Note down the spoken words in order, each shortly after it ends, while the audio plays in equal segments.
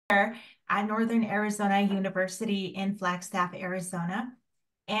at Northern Arizona University in Flagstaff, Arizona.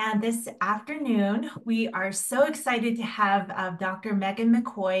 And this afternoon, we are so excited to have Dr. Megan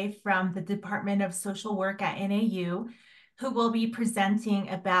McCoy from the Department of Social Work at NAU, who will be presenting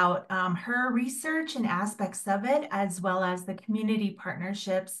about her research and aspects of it, as well as the community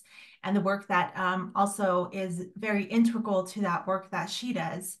partnerships and the work that also is very integral to that work that she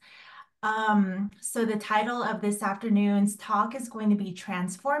does. So the title of this afternoon's talk is going to be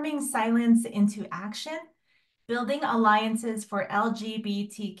Transforming Silence into Action, Building Alliances for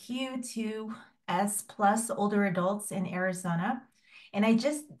LGBTQ2S plus older adults in Arizona. And I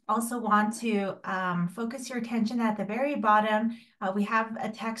just also want to focus your attention at the very bottom. We have a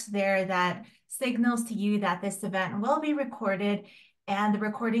text there that signals to you that this event will be recorded, and the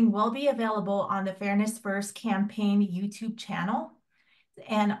recording will be available on the Fairness First campaign YouTube channel.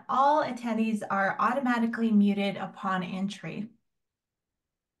 And all attendees are automatically muted upon entry.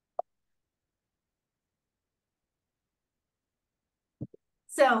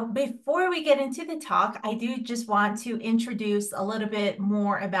 So before we get into the talk, I do just want to introduce a little bit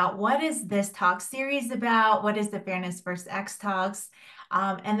more about what is this talk series about, what is the Fairness First X Talks,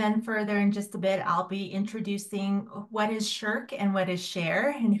 and then further in just a bit, I'll be introducing what is SHIRK and what is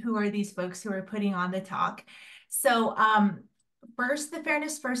SHARE, and who are these folks who are putting on the talk. So first, the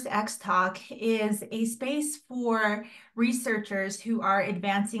Fairness First X Talk is a space for researchers who are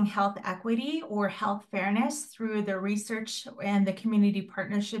advancing health equity or health fairness through the research and the community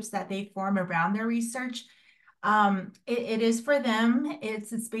partnerships that they form around their research. It is for them,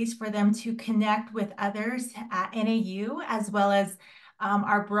 it's a space for them to connect with others at NAU, as well as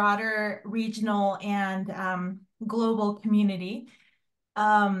our broader regional and global community.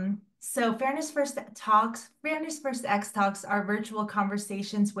 So Fairness First X Talks are virtual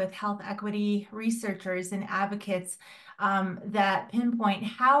conversations with health equity researchers and advocates that pinpoint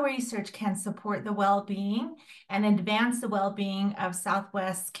how research can support the well-being and advance the well-being of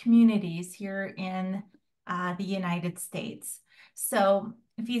Southwest communities here in the United States. So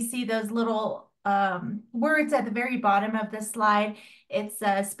if you see those little words at the very bottom of the slide, it's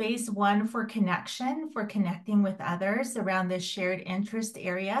space one for connection, for connecting with others around this shared interest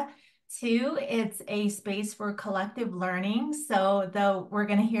area. Two, it's a space for collective learning. So though we're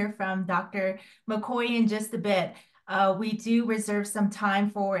going to hear from Dr. McCoy in just a bit, we do reserve some time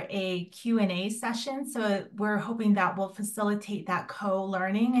for a Q&A session. So we're hoping that will facilitate that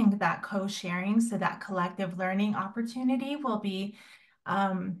co-learning and that co-sharing. So that collective learning opportunity will be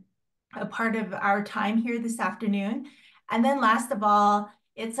a part of our time here this afternoon. And then last of all,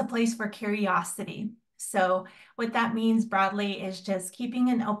 it's a place for curiosity. So what that means broadly is just keeping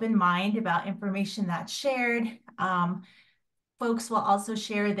an open mind about information that's shared. Folks will also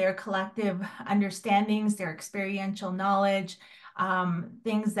share their collective understandings, their experiential knowledge,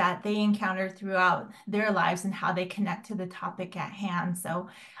 things that they encounter throughout their lives and how they connect to the topic at hand. So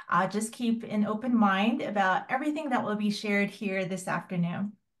just keep an open mind about everything that will be shared here this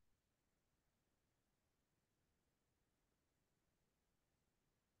afternoon.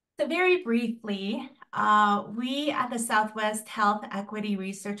 So very briefly, we at the Southwest Health Equity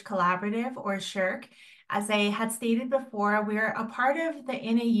Research Collaborative, or SHIRK, as I had stated before, we're a part of the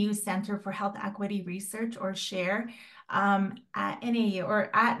NAU Center for Health Equity Research, or SHARE, at NAU, or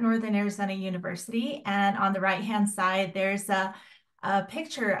at Northern Arizona University. And on the right-hand side, there's a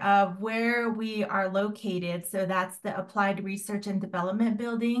picture of where we are located. So that's the Applied Research and Development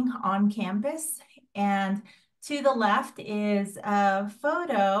Building on campus. And to the left is a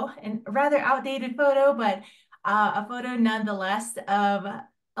photo, and a rather outdated photo, but a photo nonetheless of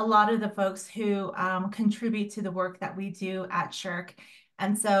a lot of the folks who contribute to the work that we do at SHIRK.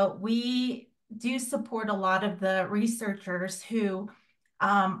 And so we do support a lot of the researchers who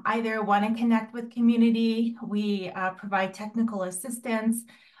either want to connect with community. We provide technical assistance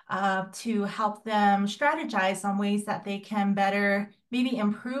to help them strategize on ways that they can better maybe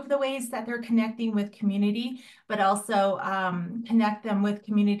improve the ways that they're connecting with community, but also connect them with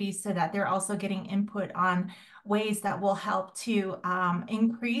communities so that they're also getting input on ways that will help to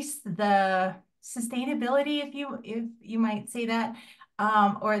increase the sustainability, if you might say that,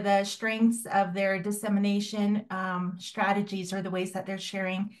 or the strengths of their dissemination strategies, or the ways that they're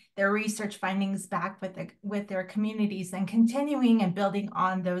sharing their research findings back with their communities, and continuing and building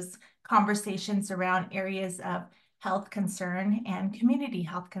on those conversations around areas of health concern and community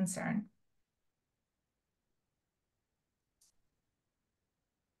health concern.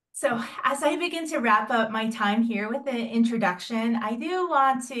 So as I begin to wrap up my time here with the introduction, I do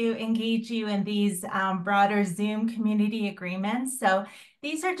want to engage you in these broader Zoom community agreements. So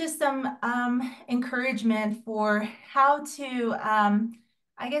these are just some encouragement for how to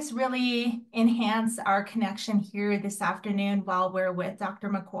I guess, really enhance our connection here this afternoon while we're with Dr.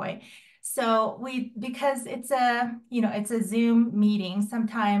 McCoy. So because it's it's a Zoom meeting,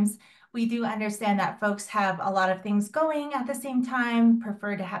 sometimes we do understand that folks have a lot of things going at the same time,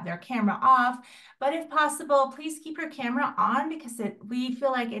 prefer to have their camera off. But if possible, please keep your camera on because we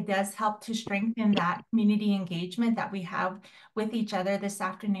feel like it does help to strengthen that community engagement that we have with each other this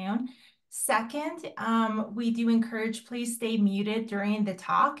afternoon. Second, we do encourage please stay muted during the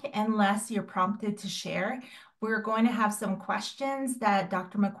talk unless you're prompted to share. We're going to have some questions that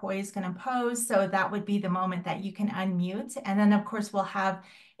Dr. McCoy is going to pose, so that would be the moment that you can unmute. And then, of course, we'll have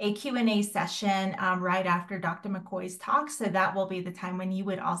a Q&A session right after Dr. McCoy's talk, so that will be the time when you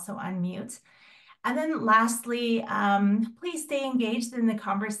would also unmute. And then lastly, please stay engaged in the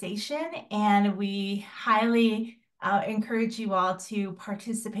conversation, and we highly encourage you all to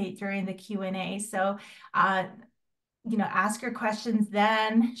participate during the Q&A. So, ask your questions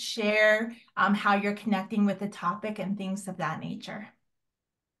then, share how you're connecting with the topic and things of that nature.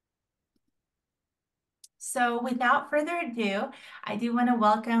 So without further ado, I do want to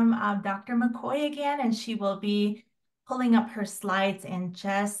welcome Dr. McCoy again, and she will be pulling up her slides in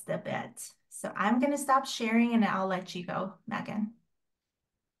just a bit. So I'm going to stop sharing and I'll let you go, Megan.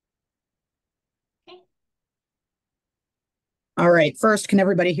 Okay. All right. First, can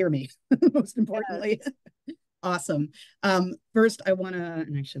everybody hear me? Most importantly. Yes. Awesome. First, I want to,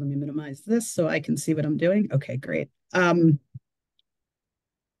 and actually, let me minimize this so I can see what I'm doing. Okay, great. There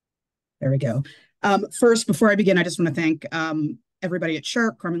we go. First, before I begin, I just want to thank everybody at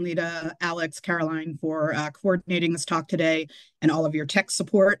SHRC, Carmelita, Alex, Caroline for coordinating this talk today and all of your tech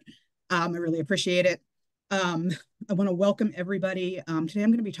support. I really appreciate it. I want to welcome everybody. Today,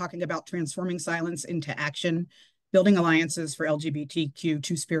 I'm going to be talking about transforming silence into action, building alliances for LGBTQ,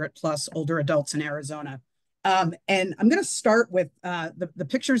 Two-Spirit plus older adults in Arizona. And I'm going to start with the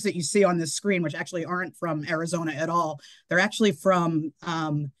pictures that you see on this screen, which actually aren't from Arizona at all. They're actually from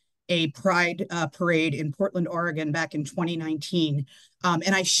a Pride parade in Portland, Oregon back in 2019.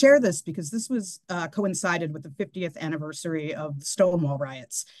 And I share this because this was coincided with the 50th anniversary of the Stonewall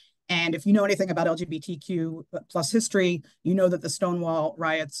riots. And if you know anything about LGBTQ plus history, you know that the Stonewall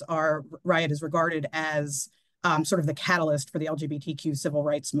riot is regarded as sort of the catalyst for the LGBTQ civil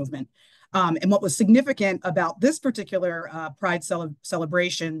rights movement. And what was significant about this particular Pride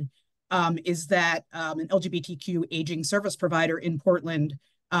celebration is that an LGBTQ aging service provider in Portland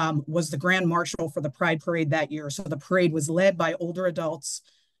was the grand marshal for the Pride parade that year. So the parade was led by older adults,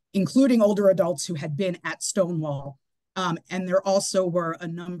 including older adults who had been at Stonewall. And there also were a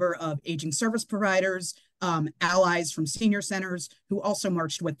number of aging service providers, allies from senior centers who also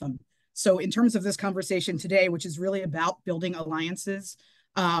marched with them. So in terms of this conversation today, which is really about building alliances,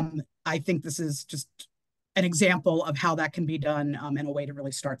 I think this is just an example of how that can be done and a way to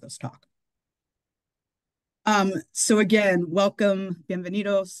really start this talk. So again, welcome,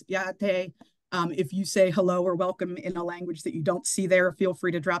 bienvenidos, yate. If you say hello or welcome in a language that you don't see there, feel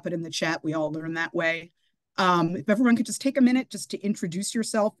free to drop it in the chat. We all learn that way. If everyone could just take a minute just to introduce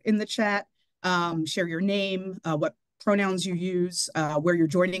yourself in the chat, share your name, what pronouns you use, where you're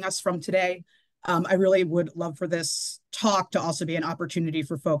joining us from today. I really would love for this talk to also be an opportunity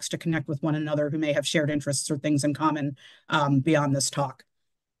for folks to connect with one another who may have shared interests or things in common beyond this talk.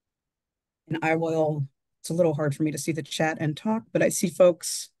 And it's a little hard for me to see the chat and talk, but I see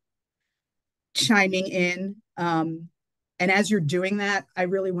folks chiming in. And as you're doing that, I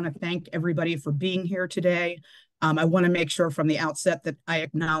really want to thank everybody for being here today. I want to make sure from the outset that I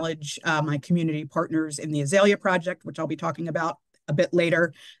acknowledge my community partners in the AZALEA Project, which I'll be talking about a bit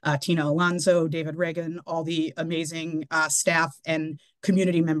later, Tina Alonso, David Reagan, all the amazing staff and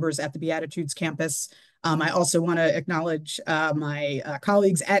community members at the Beatitudes campus. I also want to acknowledge my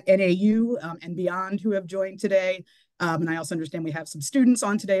colleagues at NAU and beyond who have joined today. And I also understand we have some students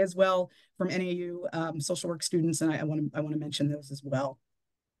on today as well from NAU, social work students, and I want to mention those as well.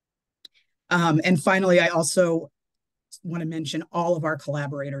 And finally, I also want to mention all of our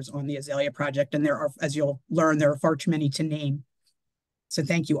collaborators on the AZALEA Project, and there are, as you'll learn, there are far too many to name. So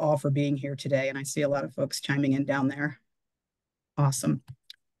thank you all for being here today, and I see a lot of folks chiming in down there. Awesome.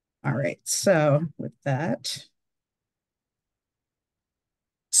 All right, so with that.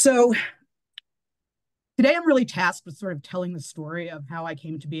 So today I'm really tasked with sort of telling the story of how I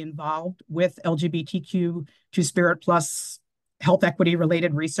came to be involved with LGBTQ Two-Spirit plus health equity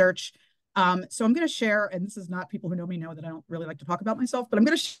related research. So I'm going to share, and this is not, people who know me know that I don't really like to talk about myself, but I'm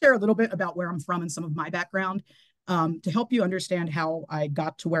going to share a little bit about where I'm from and some of my background to help you understand how I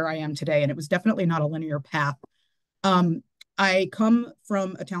got to where I am today. And it was definitely not a linear path. I come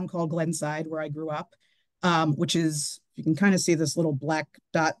from a town called Glenside, where I grew up, which is you can kind of see this little black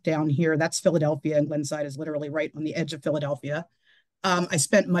dot down here, that's Philadelphia, and Glenside is literally right on the edge of Philadelphia. I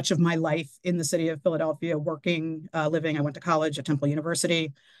spent much of my life in the city of Philadelphia working, living. I went to college at Temple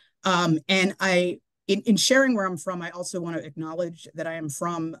University. And in sharing where I'm from, I also want to acknowledge that I am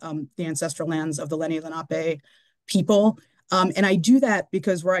from the ancestral lands of the Lenni Lenape people. And I do that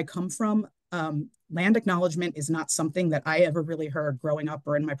because where I come from, land acknowledgement is not something that I ever really heard growing up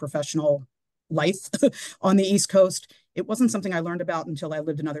or in my professional life on the East Coast. It wasn't something I learned about until I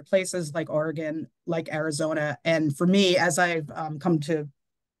lived in other places like Oregon, like Arizona. And for me, as I've come to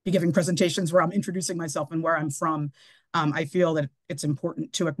be giving presentations where I'm introducing myself and where I'm from, I feel that it's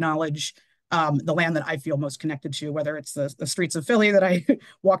important to acknowledge the land that I feel most connected to, whether it's the streets of Philly that I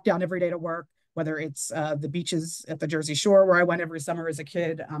walk down every day to work, whether it's the beaches at the Jersey Shore where I went every summer as a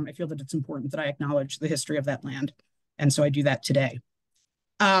kid. I feel that it's important that I acknowledge the history of that land. And so I do that today.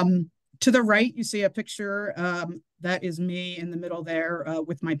 To the right, you see a picture that is me in the middle there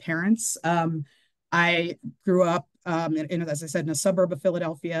with my parents. I grew up, as I said, in a suburb of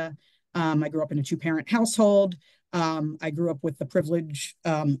Philadelphia. I grew up in a two-parent household. I grew up with the privilege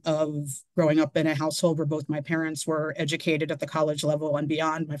of growing up in a household where both my parents were educated at the college level and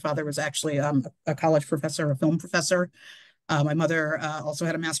beyond. My father was actually a college professor, a film professor. My mother also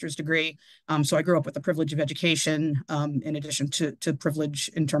had a master's degree. So I grew up with the privilege of education, in addition to privilege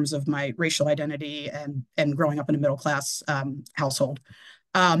in terms of my racial identity and growing up in a middle-class household.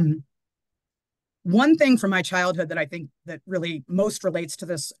 One thing from my childhood that I think that really most relates to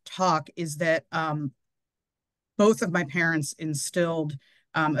this talk is that both of my parents instilled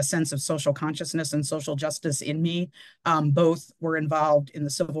a sense of social consciousness and social justice in me. Both were involved in the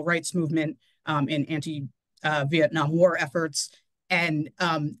civil rights movement, in anti-Vietnam War efforts. And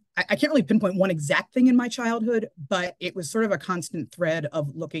I can't really pinpoint one exact thing in my childhood, but it was sort of a constant thread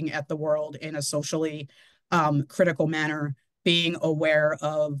of looking at the world in a socially critical manner, being aware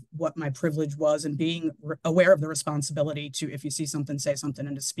of what my privilege was and being aware of the responsibility to, if you see something, say something,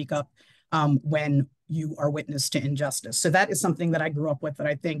 and to speak up when you are witness to injustice. So that is something that I grew up with that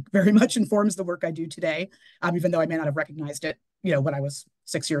I think very much informs the work I do today, even though I may not have recognized it, when I was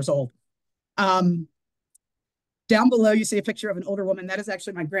 6 years old. Down below, you see a picture of an older woman. That is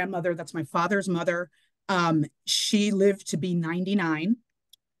actually my grandmother. That's my father's mother. She lived to be 99.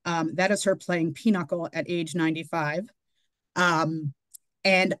 That is her playing pinochle at age 95.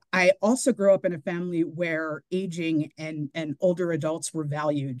 And I also grew up in a family where aging and older adults were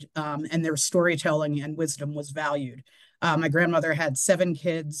valued, and their storytelling and wisdom was valued. My grandmother had 7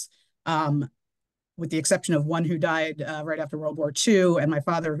 kids, with the exception of one who died right after World War II, and my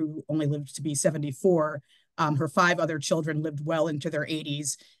father, who only lived to be 74. Her 5 other children lived well into their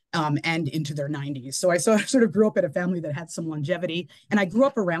 80s. And into their 90s. So I sort of grew up in a family that had some longevity, and I grew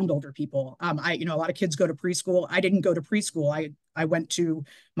up around older people. A lot of kids go to preschool. I didn't go to preschool. I went to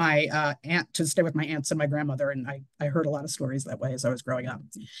my aunt to stay with my aunts and my grandmother, and I heard a lot of stories that way as I was growing up.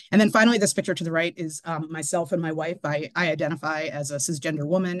 And then finally, this picture to the right is myself and my wife. I identify as a cisgender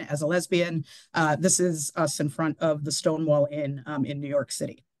woman, as a lesbian. This is us in front of the Stonewall Inn in New York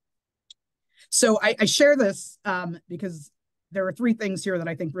City. So I share this because there are 3 things here that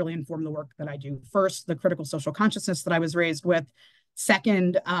I think really inform the work that I do. First, the critical social consciousness that I was raised with.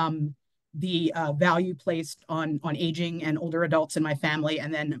 Second, the value placed on aging and older adults in my family,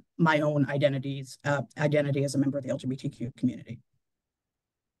 and then my own identity as a member of the LGBTQ community.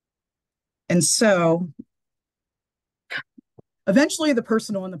 And so eventually the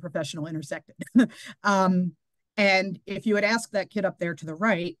personal and the professional intersected. And if you had asked that kid up there to the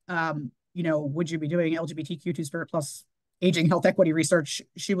right, would you be doing LGBTQ Two-Spirit plus aging health equity research,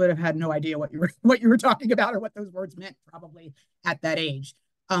 she would have had no idea what you were talking about or what those words meant probably at that age.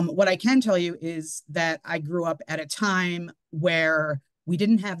 What I can tell you is that I grew up at a time where we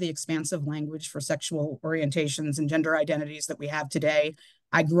didn't have the expansive language for sexual orientations and gender identities that we have today.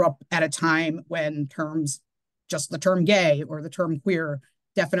 I grew up at a time when just the term gay or the term queer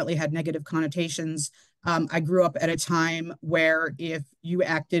definitely had negative connotations. I grew up at a time where if you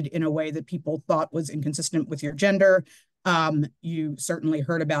acted in a way that people thought was inconsistent with your gender, you certainly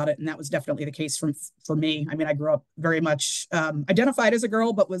heard about it, and that was definitely the case for me. I mean, I grew up very much identified as a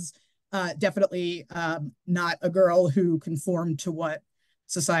girl, but was definitely not a girl who conformed to what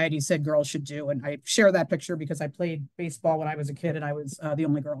society said girls should do. And I share that picture because I played baseball when I was a kid, and I was the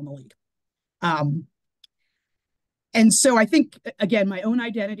only girl in the league. And so I think, again, my own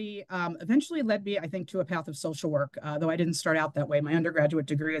identity eventually led me, I think, to a path of social work, though I didn't start out that way. My undergraduate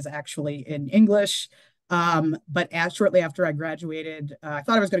degree is actually in English. But shortly after I graduated, I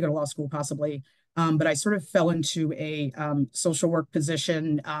thought I was going to go to law school possibly, but I sort of fell into a social work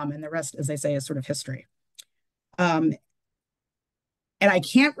position, and the rest, as they say, is sort of history. Um, and I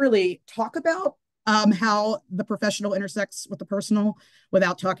can't really talk about how the professional intersects with the personal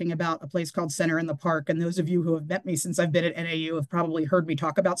without talking about a place called Center in the Park. And those of you who have met me since I've been at NAU have probably heard me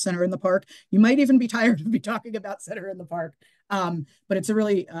talk about Center in the Park. You might even be tired of me talking about Center in the Park. But it's a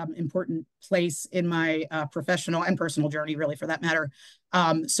really important place in my professional and personal journey, really, for that matter.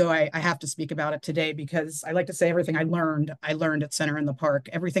 So I have to speak about it today because I like to say everything I learned at Center in the Park.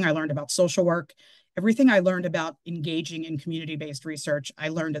 Everything I learned about social work, everything I learned about engaging in community-based research, I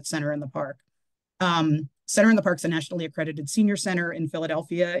learned at Center in the Park. Center in the Park is a nationally accredited senior center in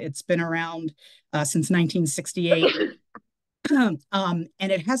Philadelphia. It's been around since 1968. And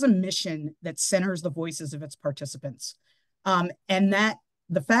it has a mission that centers the voices of its participants. And that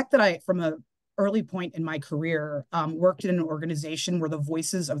the fact that I, from an early point in my career, worked in an organization where the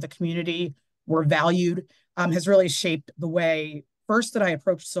voices of the community were valued has really shaped the way, first, that I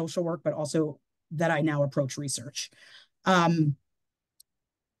approach social work, but also that I now approach research.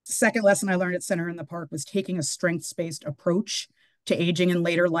 Second lesson I learned at Center in the Park was taking a strengths-based approach to aging in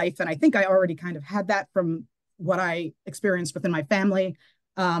later life. And I think I already kind of had that from what I experienced within my family.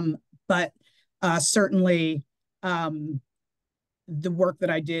 But certainly the work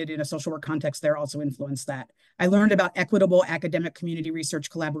that I did in a social work context there also influenced that. I learned about equitable academic community research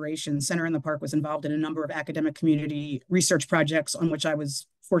collaboration. Center in the Park was involved in a number of academic community research projects on which I was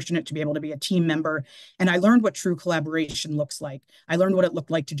fortunate to be able to be a team member. And I learned what true collaboration looks like. I learned what it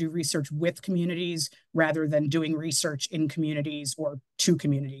looked like to do research with communities rather than doing research in communities or to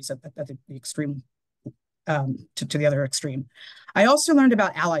communities at the extreme, to the other extreme. I also learned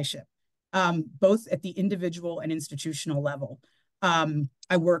about allyship, both at the individual and institutional level.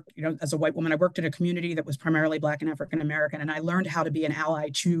 I worked, as a white woman, I worked in a community that was primarily Black and African American, and I learned how to be an ally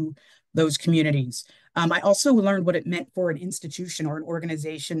to those communities. I also learned what it meant for an institution or an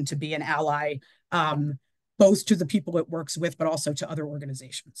organization to be an ally, both to the people it works with, but also to other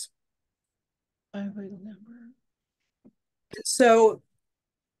organizations. I remember. So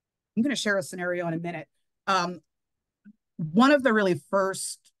I'm going to share a scenario in a minute. One of the really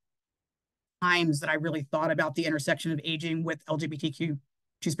first times that I really thought about the intersection of aging with LGBTQ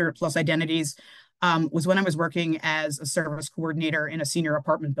Two-Spirit Plus identities was when I was working as a service coordinator in a senior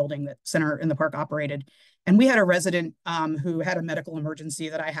apartment building that Center in the Park operated. And we had a resident who had a medical emergency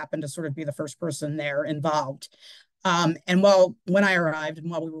that I happened to sort of be the first person there involved. And when I arrived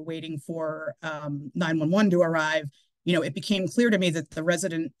and while we were waiting for 911 to arrive, it became clear to me that the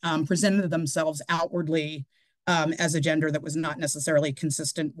resident presented themselves outwardly as a gender that was not necessarily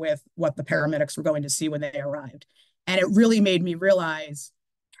consistent with what the paramedics were going to see when they arrived. And it really made me realize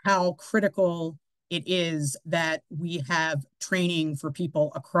how critical it is that we have training for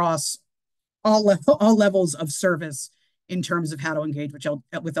people across all levels of service in terms of how to engage with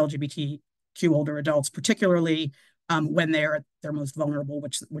LGBTQ older adults, particularly when they're at their most vulnerable,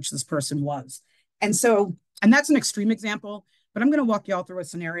 which this person was. And that's an extreme example, but I'm going to walk you all through a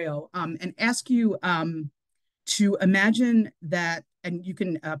scenario and ask you to imagine that, and you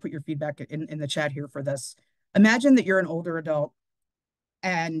can put your feedback in the chat here for this. Imagine that you're an older adult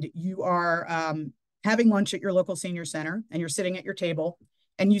and you are having lunch at your local senior center and you're sitting at your table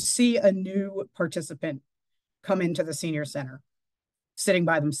and you see a new participant come into the senior center sitting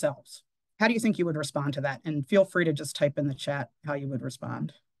by themselves. How do you think you would respond to that? And feel free to just type in the chat how you would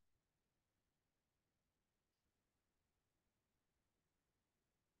respond.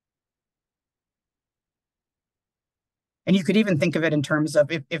 And you could even think of it in terms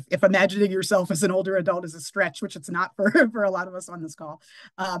of if imagining yourself as an older adult is a stretch, which it's not for a lot of us on this call.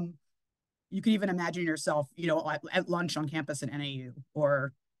 You could even imagine yourself, at lunch on campus at NAU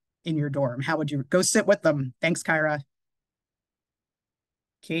or in your dorm. How would you go sit with them? Thanks, Kyra.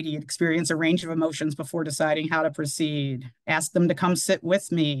 Katie, you'd experience a range of emotions before deciding how to proceed. Ask them to come sit with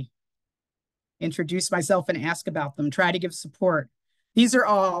me. Introduce myself and ask about them. Try to give support. These are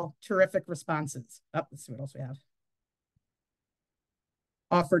all terrific responses. Let's see what else we have.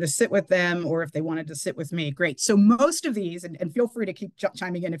 Offer to sit with them, or if they wanted to sit with me. Great. So most of these, and feel free to keep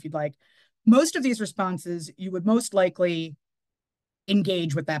chiming in if you'd like, most of these responses, you would most likely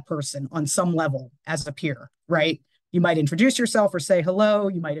engage with that person on some level as a peer, right? You might introduce yourself or say hello.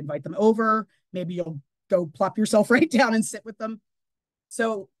 You might invite them over. Maybe you'll go plop yourself right down and sit with them.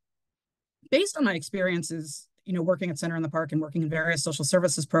 So based on my experiences, working at Center in the Park and working in various social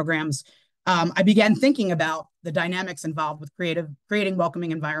services programs, I began thinking about the dynamics involved with creating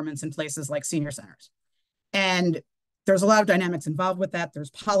welcoming environments in places like senior centers. And there's a lot of dynamics involved with that. There's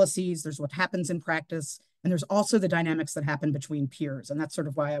policies, there's what happens in practice, and there's also the dynamics that happen between peers. And that's sort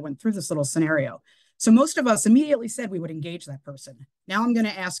of why I went through this little scenario. So most of us immediately said we would engage that person. Now I'm going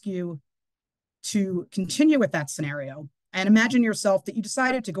to ask you to continue with that scenario. And imagine yourself that you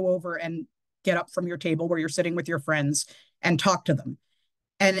decided to go over and get up from your table where you're sitting with your friends and talk to them.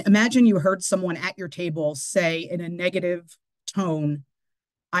 And imagine you heard someone at your table say in a negative tone,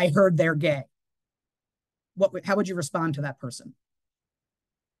 I heard they're gay. How would you respond to that person?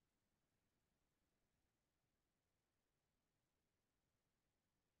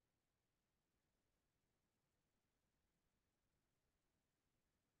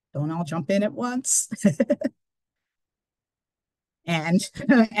 Don't all jump in at once. and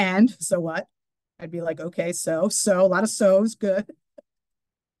and so what? I'd be like, okay, so a lot of so's, good.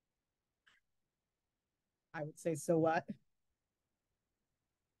 I would say, so what?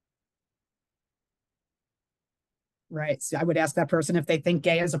 Right. So I would ask that person if they think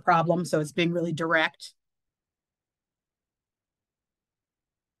gay is a problem. So it's being really direct.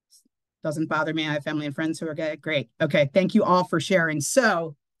 Doesn't bother me. I have family and friends who are gay. Great. Okay. Thank you all for sharing.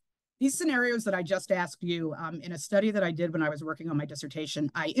 So these scenarios that I just asked you, in a study that I did when I was working on my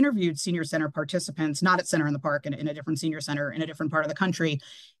dissertation, I interviewed senior center participants, not at Center in the Park, in a different senior center in a different part of the country.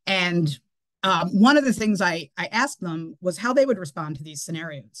 And one of the things I asked them was how they would respond to these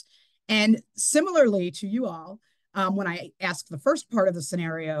scenarios. And similarly to you all, when I asked the first part of the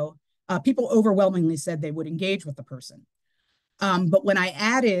scenario, people overwhelmingly said they would engage with the person. But when I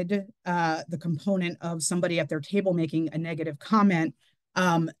added the component of somebody at their table making a negative comment,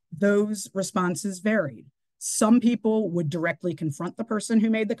 those responses varied. Some people would directly confront the person who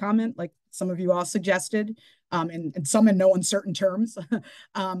made the comment, like some of you all suggested, and some in no uncertain terms.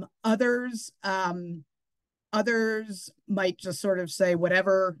 Others might just sort of say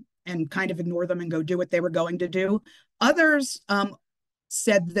whatever and kind of ignore them and go do what they were going to do. Others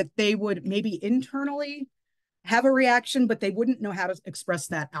said that they would maybe internally have a reaction, but they wouldn't know how to express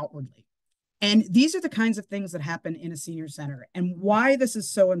that outwardly. And these are the kinds of things that happen in a senior center. And why this is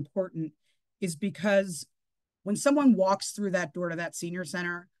so important is because when someone walks through that door to that senior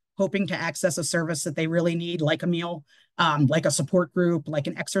center, hoping to access a service that they really need, like a meal, like a support group, like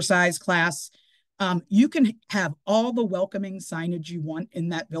an exercise class, you can have all the welcoming signage you want in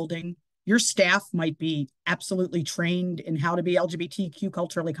that building. Your staff might be absolutely trained in how to be LGBTQ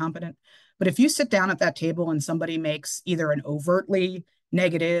culturally competent. But if you sit down at that table and somebody makes either an overtly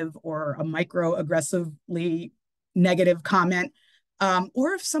negative or a microaggressively negative comment,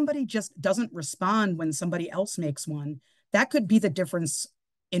 or if somebody just doesn't respond when somebody else makes one, that could be the difference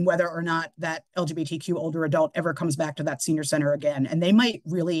in whether or not that LGBTQ older adult ever comes back to that senior center again. And they might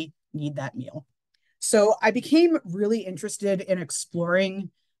really need that meal. So I became really interested in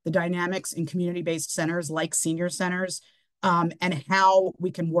exploring the dynamics in community-based centers like senior centers, and how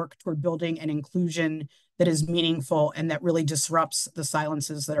we can work toward building an inclusion that is meaningful and that really disrupts the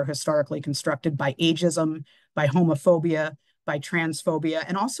silences that are historically constructed by ageism, by homophobia, by transphobia,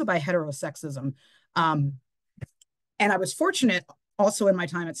 and also by heterosexism. And I was fortunate also in my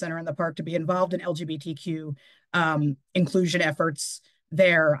time at Center in the Park to be involved in LGBTQ inclusion efforts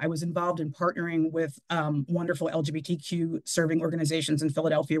there. I was involved in partnering with wonderful LGBTQ serving organizations in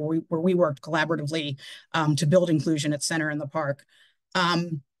Philadelphia where we worked collaboratively to build inclusion at Center in the Park.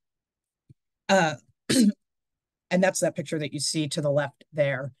 And that's that picture that you see to the left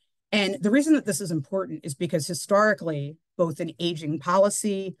there. And the reason that this is important is because historically, both in aging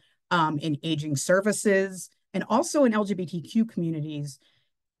policy, in aging services, and also in LGBTQ communities,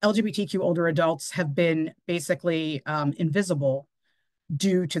 LGBTQ older adults have been basically invisible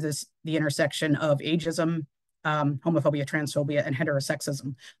due to the intersection of ageism, homophobia, transphobia, and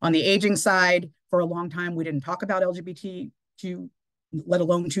heterosexism. On the aging side, for a long time, we didn't talk about LGBTQ, let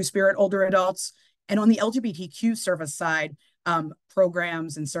alone two-spirit older adults. And on the LGBTQ service side,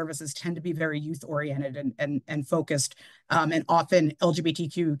 programs and services tend to be very youth-oriented and focused. And often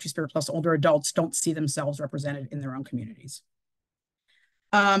LGBTQ, two-spirit plus older adults don't see themselves represented in their own communities.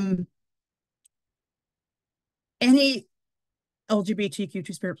 Any LGBTQ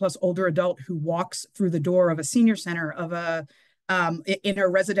two-spirit plus older adult who walks through the door of a senior center, in a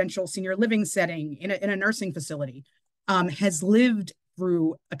residential senior living setting, in a nursing facility, has lived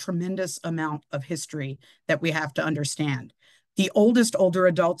through a tremendous amount of history that we have to understand. The oldest older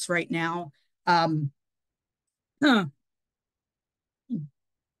adults right now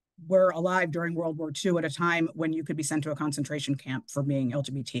were alive during World War II at a time when you could be sent to a concentration camp for being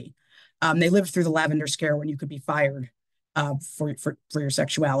LGBT. They lived through the Lavender Scare when you could be fired for your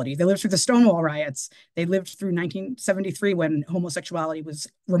sexuality. They lived through the Stonewall riots. They lived through 1973 when homosexuality was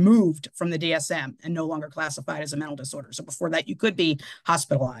removed from the DSM and no longer classified as a mental disorder. So before that, you could be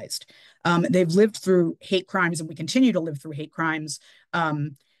hospitalized. They've lived through hate crimes, and we continue to live through hate crimes.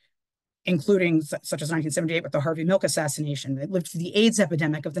 including such as 1978 with the Harvey Milk assassination. They lived through the AIDS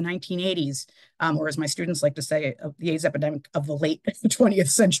epidemic of the 1980s, or as my students like to say, the AIDS epidemic of the late 20th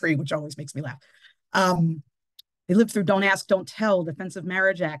century, which always makes me laugh. They lived through Don't Ask, Don't Tell, Defense of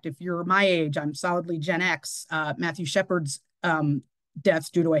Marriage Act. If you're my age, I'm solidly Gen X. Matthew Shepard's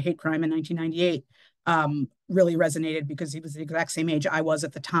death due to a hate crime in 1998 really resonated because he was the exact same age I was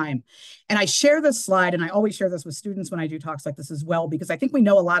at the time. And I share this slide, and I always share this with students when I do talks like this as well, because I think we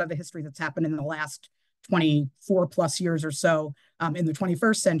know a lot of the history that's happened in the last 24 plus years or so in the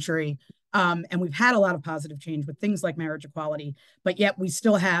 21st century. And we've had a lot of positive change with things like marriage equality, but yet we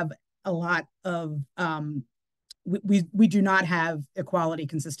still have a lot of we do not have equality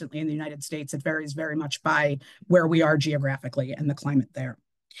consistently in the United States. It varies very much by where we are geographically and the climate there.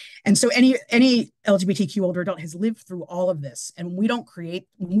 And so any LGBTQ older adult has lived through all of this. And when we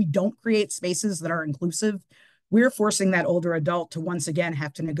don't create spaces that are inclusive, we're forcing that older adult to once again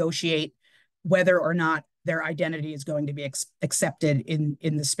have to negotiate whether or not their identity is going to be accepted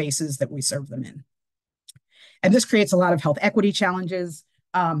in the spaces that we serve them in. And this creates a lot of health equity challenges.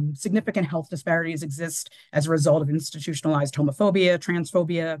 Significant health disparities exist as a result of institutionalized homophobia,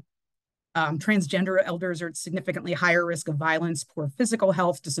 transphobia. Transgender elders are at significantly higher risk of violence, poor physical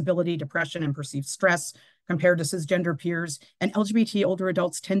health, disability, depression, and perceived stress compared to cisgender peers. And LGBT older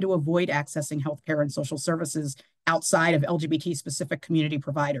adults tend to avoid accessing healthcare and social services outside of LGBT-specific community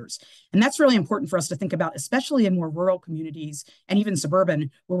providers. And that's really important for us to think about, especially in more rural communities and even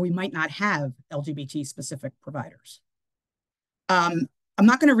suburban, where we might not have LGBT-specific providers. I'm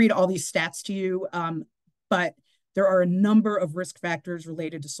not going to read all these stats to you, but there are a number of risk factors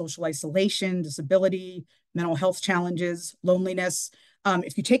related to social isolation, disability, mental health challenges, loneliness.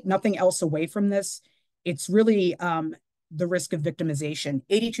 If you take nothing else away from this, it's really the risk of victimization.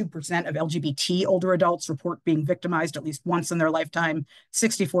 82% of LGBT older adults report being victimized at least once in their lifetime.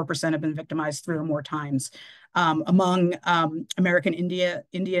 64% have been victimized 3 or more times. Among American Indian,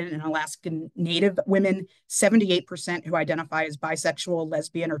 and Alaskan Native women, 78% who identify as bisexual,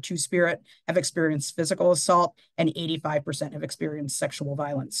 lesbian, or two-spirit have experienced physical assault, and 85% have experienced sexual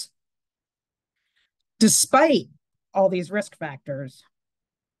violence. Despite all these risk factors,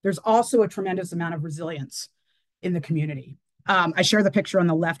 there's also a tremendous amount of resilience in the community. I share the picture on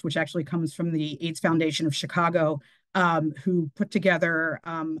the left, which actually comes from the AIDS Foundation of Chicago, who put together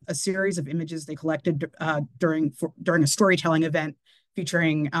a series of images they collected during a storytelling event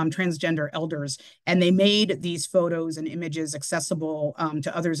featuring transgender elders. And they made these photos and images accessible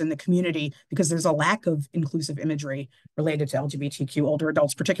to others in the community because there's a lack of inclusive imagery related to LGBTQ older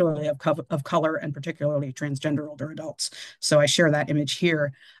adults, particularly of color and particularly transgender older adults. So I share that image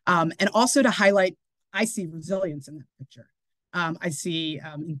here. And also to highlight, I see resilience in that picture. I see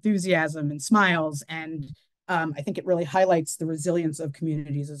enthusiasm and smiles, and I think it really highlights the resilience of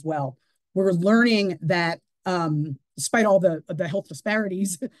communities as well. We're learning that despite all the health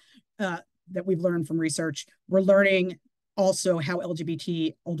disparities that we've learned from research, we're learning also how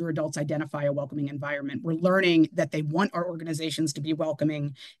LGBT older adults identify a welcoming environment. We're learning that they want our organizations to be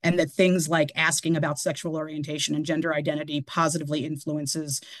welcoming, and that things like asking about sexual orientation and gender identity positively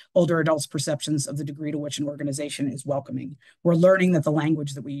influences older adults' perceptions of the degree to which an organization is welcoming. We're learning that the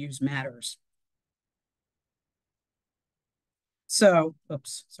language that we use matters. So,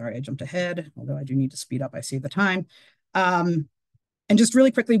 oops, sorry, I jumped ahead, although I do need to speed up. I see the time. And just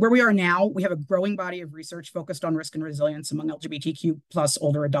really quickly, where we are now, we have a growing body of research focused on risk and resilience among LGBTQ plus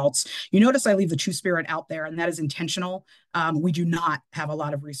older adults. You notice I leave the two-spirit out there, and that is intentional. We do not have a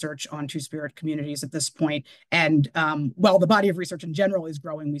lot of research on two-spirit communities at this point. And while the body of research in general is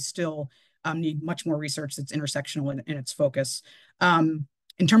growing, we still need much more research that's intersectional in its focus.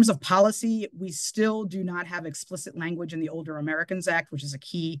 In terms of policy, we still do not have explicit language in the Older Americans Act, which is a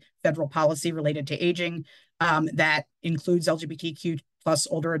key federal policy related to aging that includes LGBTQ plus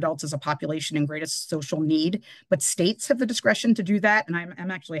older adults as a population in greatest social need. But states have the discretion to do that. And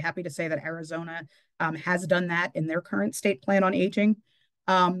I'm actually happy to say that Arizona has done that in their current state plan on aging.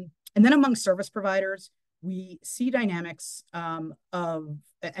 And then among service providers, we see dynamics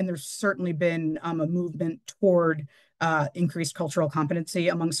and there's certainly been a movement toward increased cultural competency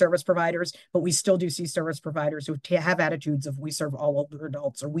among service providers, but we still do see service providers who have attitudes of we serve all older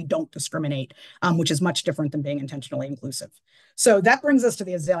adults or we don't discriminate, which is much different than being intentionally inclusive. So that brings us to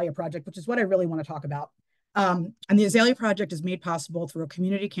the AZALEA Project, which is what I really want to talk about. And the AZALEA Project is made possible through a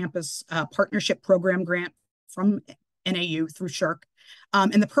community campus partnership program grant from NAU through SHRC.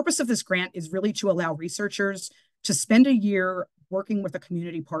 And the purpose of this grant is really to allow researchers to spend a year working with a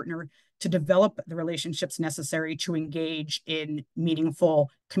community partner to develop the relationships necessary to engage in meaningful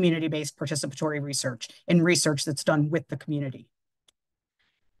community-based participatory research, in research that's done with the community.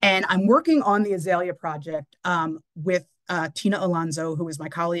 And I'm working on the AZALEA Project with Tina Alonso, who is my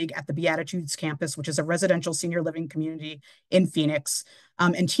colleague at the Beatitudes campus, which is a residential senior living community in Phoenix.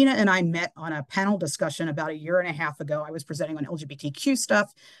 And Tina and I met on a panel discussion about a year and a half ago. I was presenting on LGBTQ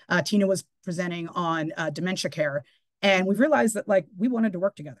stuff. Tina was presenting on dementia care. And we realized that we wanted to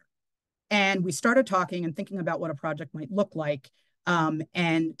work together. And we started talking and thinking about what a project might look like,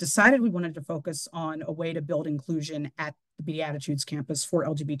 and decided we wanted to focus on a way to build inclusion at the Beatitudes campus for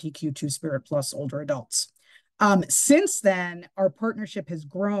LGBTQ Two-Spirit plus older adults. Since then, our partnership has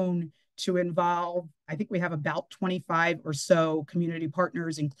grown to involve, I think we have about 25 or so community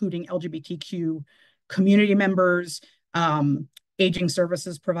partners, including LGBTQ community members, aging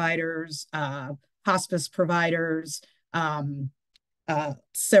services providers, hospice providers,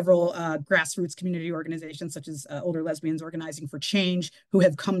 several grassroots community organizations such as Older Lesbians Organizing for Change, who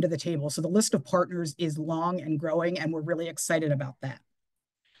have come to the table. So the list of partners is long and growing, and we're really excited about that.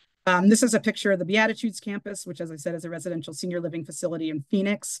 This is a picture of the Beatitudes campus, which, as I said, is a residential senior living facility in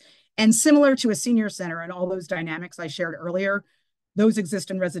Phoenix. And similar to a senior center and all those dynamics I shared earlier, those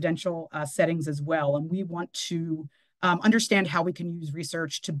exist in residential settings as well. And we want to understand how we can use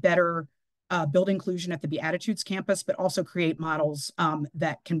research to better build inclusion at the Beatitudes campus, but also create models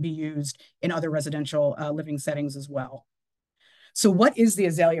that can be used in other residential living settings as well. So what is the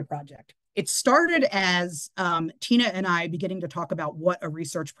AZALEA Project? It started as Tina and I beginning to talk about what a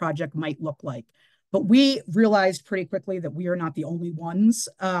research project might look like. But we realized pretty quickly that we are not the only ones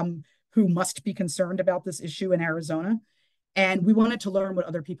who must be concerned about this issue in Arizona. And we wanted to learn what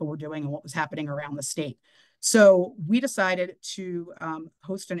other people were doing and what was happening around the state. So we decided to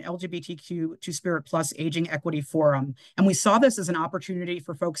host an LGBTQ Two-Spirit Plus Aging Equity Forum. And we saw this as an opportunity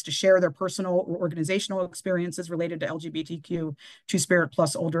for folks to share their personal or organizational experiences related to LGBTQ Two-Spirit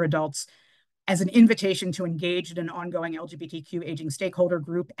Plus older adults, as an invitation to engage in an ongoing LGBTQ aging stakeholder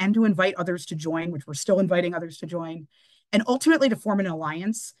group, and to invite others to join, which we're still inviting others to join, and ultimately to form an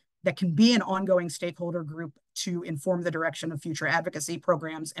alliance that can be an ongoing stakeholder group to inform the direction of future advocacy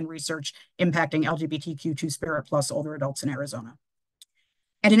programs and research impacting LGBTQ Two-Spirit plus older adults in Arizona.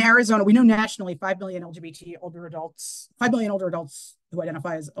 And in Arizona, we know nationally 5 million older adults who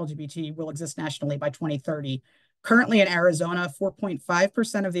identify as LGBT will exist nationally by 2030. Currently in Arizona,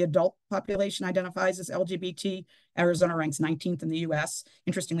 4.5% of the adult population identifies as LGBT. Arizona ranks 19th in the US.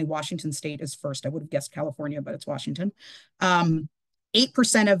 Interestingly, Washington State is first. I would have guessed California, but it's Washington.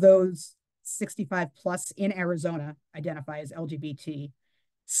 8% of those 65 plus in Arizona identify as LGBT.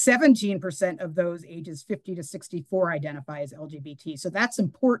 17% of those ages 50 to 64 identify as LGBT. So that's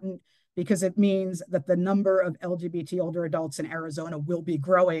important because it means that the number of LGBT older adults in Arizona will be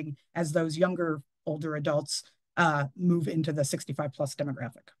growing as those younger older adults move into the 65 plus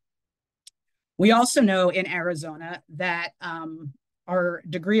demographic. We also know in Arizona that our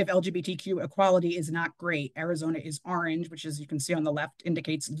degree of LGBTQ equality is not great. Arizona is orange, which, as you can see on the left,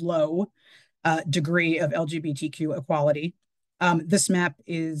 indicates low degree of LGBTQ equality. This map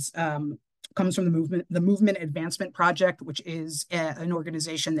comes from the Movement Advancement Project, which is an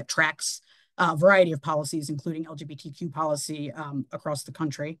organization that tracks a variety of policies, including LGBTQ policy across the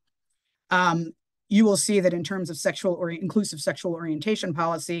country. You will see that in terms of inclusive sexual orientation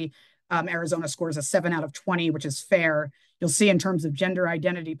policy, Arizona scores a 7 out of 20, which is fair. You'll see in terms of gender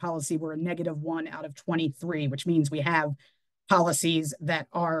identity policy, we're a -1 out of 23, which means we have policies that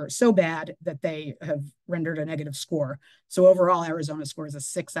are so bad that they have rendered a negative score. So overall, Arizona scores a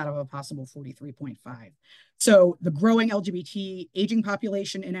 6 out of a possible 43.5. So the growing LGBT aging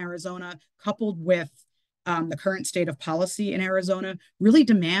population in Arizona, coupled with the current state of policy in Arizona, really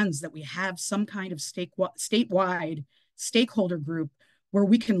demands that we have some kind of statewide stakeholder group where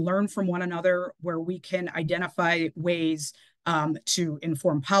we can learn from one another, where we can identify ways to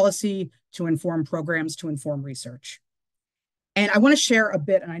inform policy, to inform programs, to inform research. And I want to share a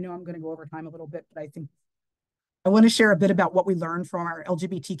bit, and I know I'm going to go over time a little bit, but I think I want to share a bit about what we learned from our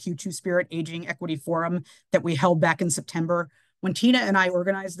LGBTQ Two-Spirit Aging Equity Forum that we held back in September. When Tina and I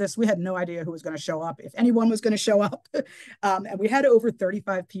organized this, we had no idea who was going to show up, if anyone was going to show up. And we had over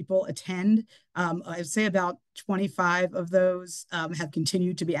 35 people attend. I'd say about 25 of those have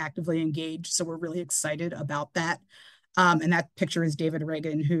continued to be actively engaged. So we're really excited about that. And that picture is David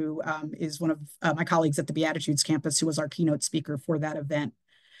Reagan, who is one of my colleagues at the Beatitudes campus, who was our keynote speaker for that event.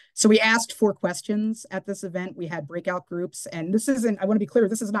 So we asked 4 questions at this event. We had breakout groups, and this isn't, I want to be clear,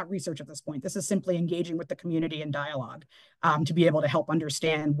 this is not research at this point. This is simply engaging with the community in dialogue to be able to help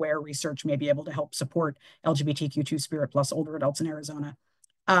understand where research may be able to help support LGBTQ Two-Spirit plus older adults in Arizona.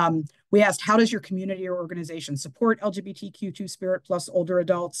 We asked, how does your community or organization support LGBTQ Two-Spirit plus older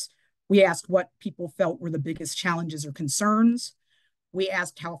adults? We asked what people felt were the biggest challenges or concerns. We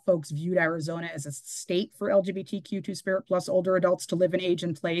asked how folks viewed Arizona as a state for LGBTQ two-spirit plus older adults to live and age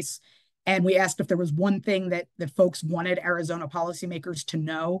in place. And we asked if there was one thing that folks wanted Arizona policymakers to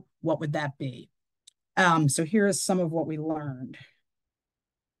know, what would that be? So here is some of what we learned.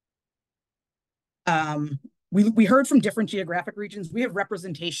 We heard from different geographic regions. We have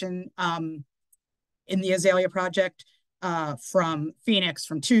representation in the AZALEA Project from Phoenix,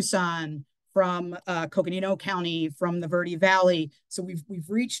 from Tucson, from Coconino County, from the Verde Valley. So we've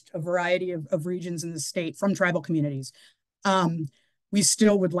reached a variety of regions in the state from tribal communities. We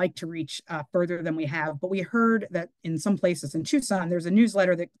still would like to reach further than we have, but we heard that in some places in Tucson, there's a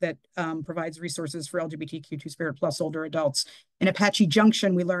newsletter that provides resources for LGBTQ two-spirit plus older adults. In Apache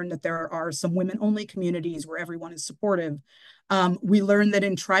Junction, we learned that there are some women-only communities where everyone is supportive. We learned that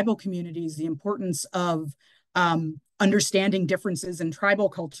in tribal communities, the importance of understanding differences in tribal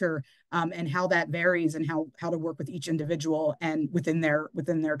culture and how that varies, and how to work with each individual and within their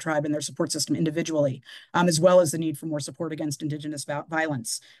tribe and their support system individually, as well as the need for more support against Indigenous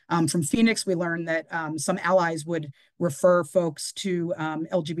violence. From Phoenix, we learned that some allies would refer folks to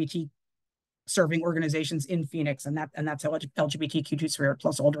LGBT serving organizations in Phoenix, and that's how LGBTQ two-spirit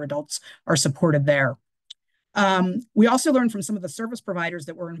plus older adults are supported there. We also learned from some of the service providers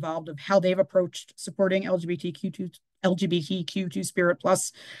that were involved of how they've approached supporting LGBTQ two-spirit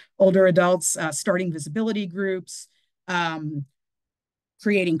plus older adults, starting visibility groups,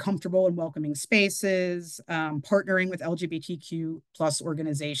 creating comfortable and welcoming spaces, partnering with LGBTQ plus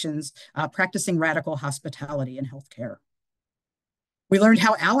organizations, practicing radical hospitality in healthcare. We learned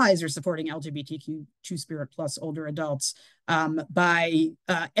how allies are supporting LGBTQ two-spirit plus older adults by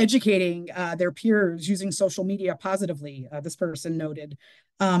educating their peers using social media positively, this person noted.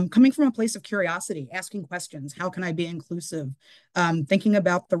 Coming from a place of curiosity, asking questions, how can I be inclusive? Thinking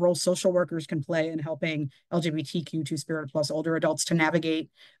about the role social workers can play in helping LGBTQ two-spirit plus older adults to navigate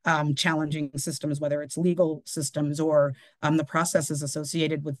challenging systems, whether it's legal systems or the processes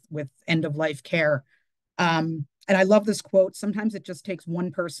associated with end-of-life care. And I love this quote: sometimes it just takes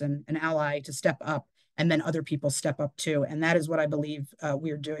one person, an ally, to step up, and then other people step up too. And that is what I believe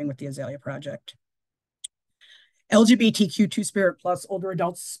we are doing with the AZALEA Project. LGBTQ two-spirit plus older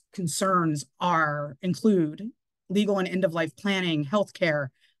adults concerns include legal and end-of-life planning, healthcare,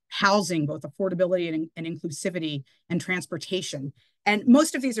 housing, both affordability and inclusivity, and transportation. And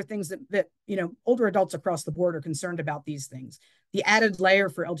most of these are things that older adults across the board are concerned about these things. The added layer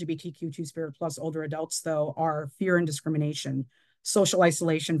for LGBTQ two-spirit plus older adults, though, are fear and discrimination, social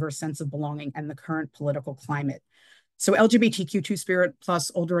isolation versus sense of belonging, and the current political climate. So LGBTQ two-spirit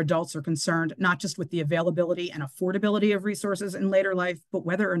plus older adults are concerned not just with the availability and affordability of resources in later life, but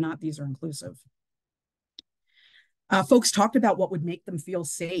whether or not these are inclusive. Folks talked about what would make them feel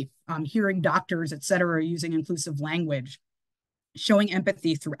safe, hearing doctors, et cetera, using inclusive language, showing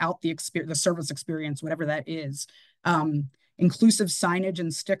empathy throughout the service experience, whatever that is, inclusive signage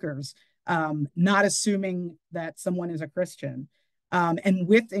and stickers, not assuming that someone is a Christian. And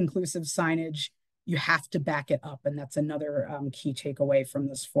with inclusive signage, you have to back it up. And that's another key takeaway from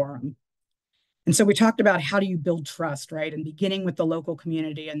this forum. And so we talked about how do you build trust, right? And beginning with the local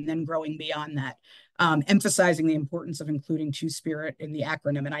community and then growing beyond that, emphasizing the importance of including two-spirit in the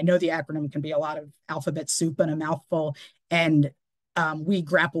acronym. And I know the acronym can be a lot of alphabet soup and a mouthful. And we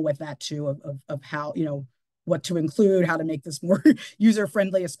grapple with that too, of how, what to include, how to make this more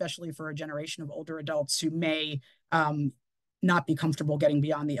user-friendly, especially for a generation of older adults who may not be comfortable getting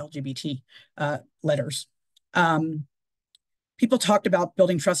beyond the LGBT letters. People talked about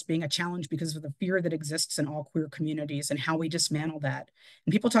building trust being a challenge because of the fear that exists in all queer communities and how we dismantle that.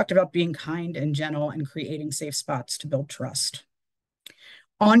 And people talked about being kind and gentle and creating safe spots to build trust.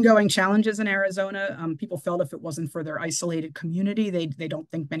 Ongoing challenges in Arizona. People felt if it wasn't for their isolated community, they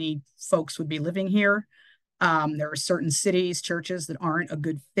don't think many folks would be living here. There are certain cities, churches that aren't a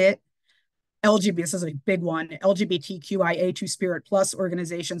good fit. this is a big one. LGBTQIA two-spirit plus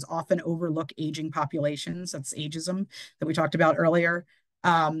organizations often overlook aging populations. That's ageism that we talked about earlier.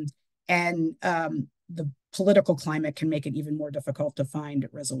 The political climate can make it even more difficult to find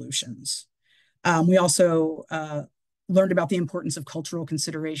resolutions. We also learned about the importance of cultural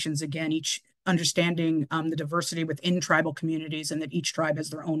considerations. Again, each understanding the diversity within tribal communities and that each tribe has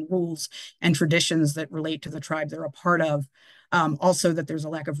their own rules and traditions that relate to the tribe they're a part of. Also that there's a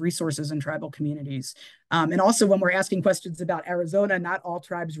lack of resources in tribal communities. And also when we're asking questions about Arizona, not all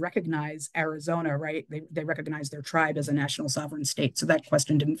tribes recognize Arizona, right? They recognize their tribe as a national sovereign state. So that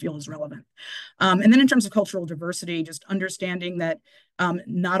question didn't feel as relevant. And then in terms of cultural diversity, just understanding that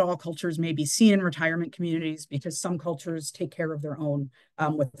not all cultures may be seen in retirement communities because some cultures take care of their own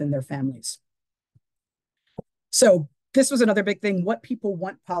within their families. So this was another big thing, what people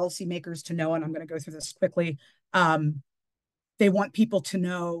want policymakers to know, and I'm going to go through this quickly. Um, they want people to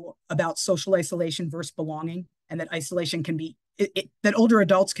know about social isolation versus belonging, and that isolation can be that older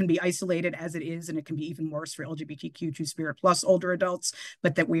adults can be isolated as it is, and it can be even worse for LGBTQ Spirit plus older adults,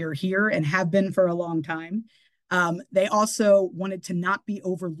 but that we are here and have been for a long time. They also wanted to not be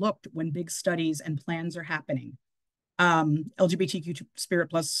overlooked when big studies and plans are happening. LGBTQ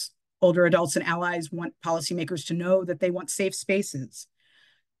Spirit plus older adults and allies want policymakers to know that they want safe spaces.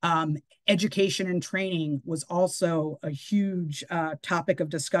 Um, Education and training was also a huge topic of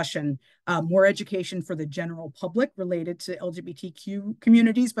discussion. More education for the general public related to LGBTQ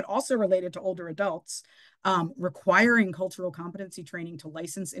communities, but also related to older adults, requiring cultural competency training to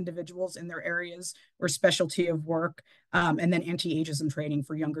license individuals in their areas or specialty of work, and then anti-ageism training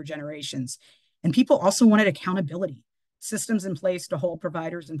for younger generations. And people also wanted accountability, systems in place to hold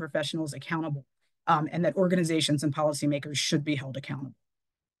providers and professionals accountable, and that organizations and policymakers should be held accountable.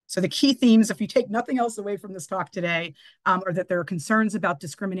 So the key themes, if you take nothing else away from this talk today, are that there are concerns about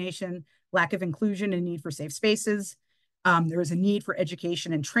discrimination, lack of inclusion, and need for safe spaces. There is a need for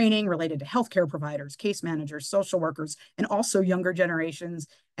education and training related to healthcare providers, case managers, social workers, and also younger generations,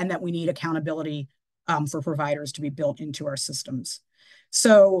 and that we need accountability for providers to be built into our systems.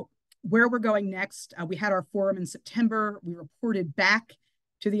 So where we're going next, we had our forum in September. We reported back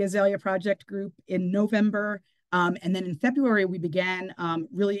to the AZALEA Project group in November. And then in February, we began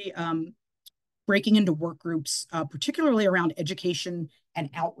really breaking into work groups, particularly around education and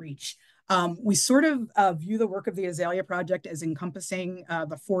outreach. We sort of view the work of the AZALEA Project as encompassing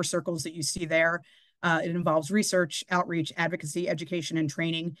the 4 circles that you see there. It involves research, outreach, advocacy, education, and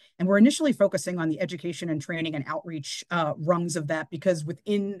training. And we're initially focusing on the education and training and outreach rungs of that, because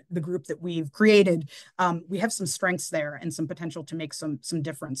within the group that we've created, we have some strengths there and some potential to make some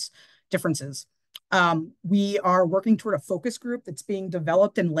differences. We are working toward a focus group that's being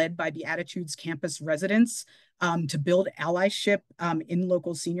developed and led by Beatitudes campus residents to build allyship in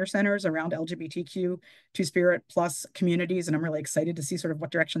local senior centers around LGBTQ Spirit plus communities. And I'm really excited to see sort of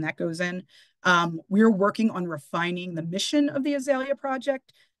what direction that goes in. We're working on refining the mission of the AZALEA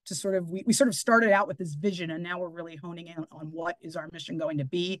Project to sort of, we sort of started out with this vision, and now we're really honing in on what is our mission going to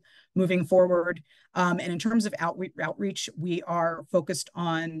be moving forward. And in terms of outreach, we are focused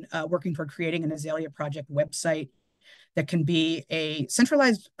on working toward creating an AZALEA Project website that can be a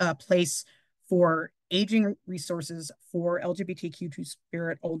centralized place for aging resources for LGBTQ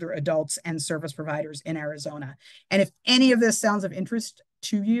Spirit older adults and service providers in Arizona. And if any of this sounds of interest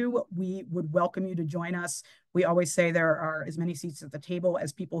to you, we would welcome you to join us. We always say there are as many seats at the table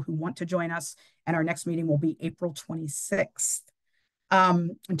as people who want to join us, and our next meeting will be April 26th.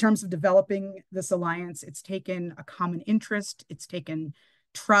 In terms of developing this alliance, it's taken a common interest, it's taken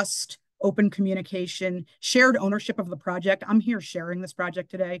trust, open communication, shared ownership of the project. I'm here sharing this project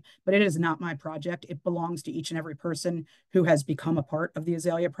today, but it is not my project. It belongs to each and every person who has become a part of the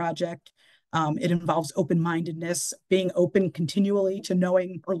AZALEA Project. It involves open-mindedness, being open continually to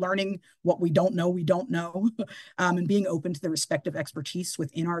knowing or learning what we don't know, and being open to the respective expertise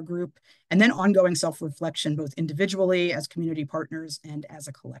within our group, and then ongoing self-reflection, both individually, as community partners, and as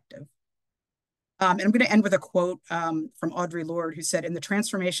a collective. And I'm going to end with a quote from Audre Lorde, who said, "In the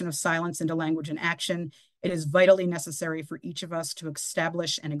transformation of silence into language and action, it is vitally necessary for each of us to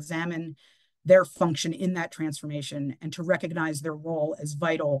establish and examine their function in that transformation and to recognize their role as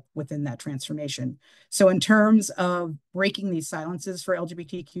vital within that transformation." So in terms of breaking these silences for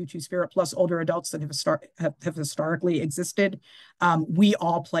LGBTQ Spirit plus older adults that have historically existed, we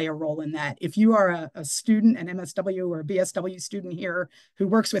all play a role in that. If you are a student, an MSW or a BSW student here who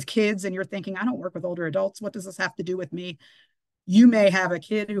works with kids, and you're thinking, I don't work with older adults, what does this have to do with me? You may have a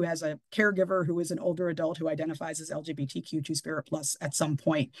kid who has a caregiver who is an older adult who identifies as LGBTQ Spirit plus at some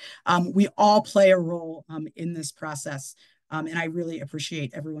point. We all play a role in this process, and I really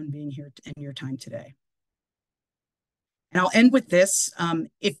appreciate everyone being here in your time today. And I'll end with this.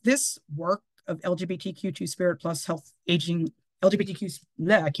 If this work of LGBTQ Spirit plus health aging,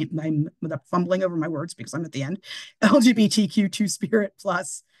 I'm fumbling over my words because I'm at the end. LGBTQ Spirit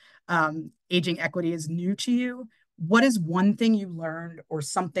plus aging equity is new to you. What is one thing you learned or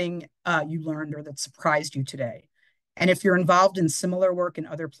something you learned or that surprised you today? And if you're involved in similar work in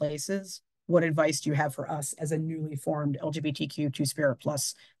other places, what advice do you have for us as a newly formed LGBTQ Spirit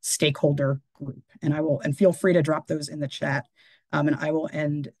plus stakeholder group? And feel free to drop those in the chat. And I will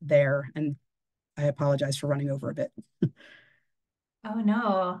end there. And I apologize for running over a bit. Oh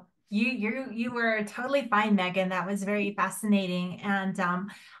no, you were totally fine, Megan. That was very fascinating. And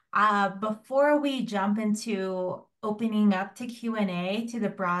before we jump into opening up to Q&A to the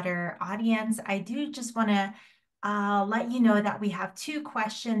broader audience, I do just want to I'll let you know that we have two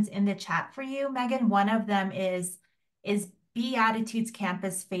questions in the chat for you, Megan. One of them is Beatitudes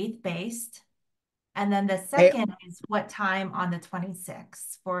Campus faith-based? And then the They, second is what time on the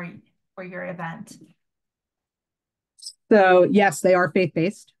 26th for your event? so yes, they are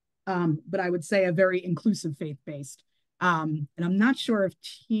faith-based, but I would say a very inclusive faith-based. And I'm not sure if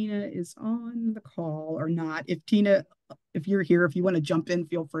Tina is on the call or not. If Tina, if you're here, if you want to jump in,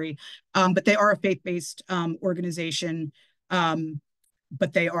 feel free. But they are a faith-based organization,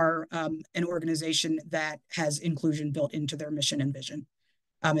 but they are an organization that has inclusion built into their mission and vision.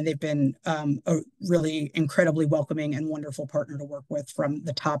 And they've been a really incredibly welcoming and wonderful partner to work with from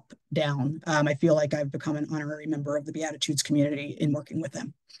the top down. I feel like I've become an honorary member of the Beatitudes community in working with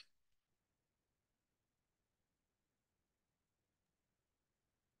them.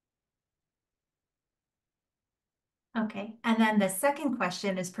 Okay, and then the second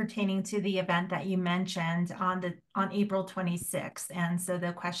question is pertaining to the event that you mentioned on April 26th. And so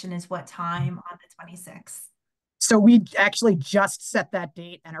the question is what time on the 26th? So we actually just set that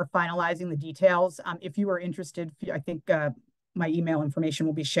date and are finalizing the details. If you are interested, I think my email information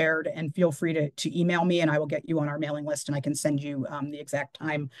will be shared, and feel free to email me and I will get you on our mailing list and I can send you the exact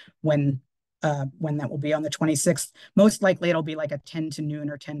time when that will be on the 26th. Most likely it'll be like a 10 to noon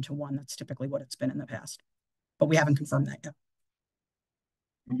or 10 to 1. That's typically what it's been in the past, but we haven't confirmed that yet.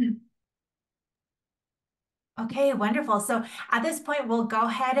 Okay, wonderful. So at this point, we'll go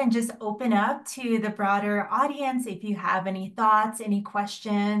ahead and just open up to the broader audience. If you have any thoughts, any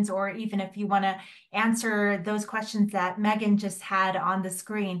questions, or even if you want to answer those questions that Megan just had on the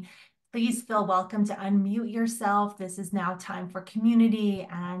screen, please feel welcome to unmute yourself. This is now time for community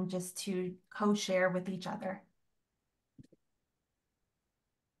and just to co-share with each other.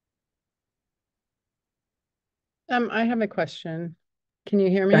 I have a question. Can you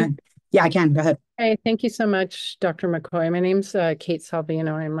hear me? Yeah, I can. Go ahead. Hey, thank you so much, Dr. McCoy. My name's Kate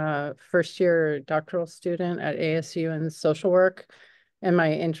Salvino. I'm a first-year doctoral student at ASU in social work, and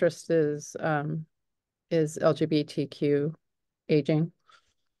my interest is LGBTQ aging.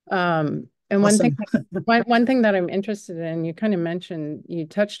 And Awesome. one thing that I'm interested in, you kind of mentioned, you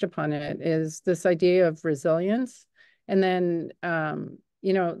touched upon it, is this idea of resilience. And then,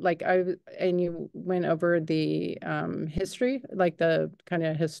 you know, like and you went over the history, like the kind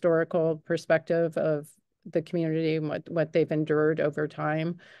of historical perspective of the community and what they've endured over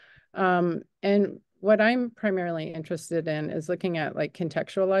time. And what I'm primarily interested in is looking at like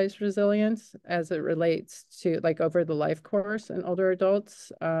contextualized resilience as it relates to like over the life course in older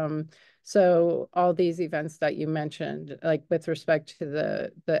adults. So all these events that you mentioned, like with respect to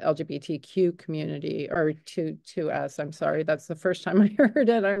the LGBTQ community, or to us, I'm sorry, that's the first time I heard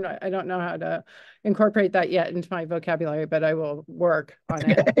it. I don't know how to incorporate that yet into my vocabulary, but I will work on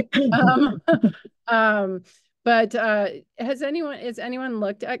it. But has anyone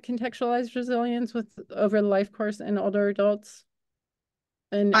looked at contextualized resilience with over the life course in older adults?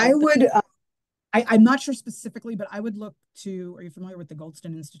 And I would. I'm not sure specifically, but I would look to. Are you familiar with the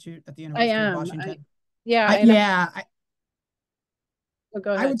Goldston Institute at the University of Washington? Yeah.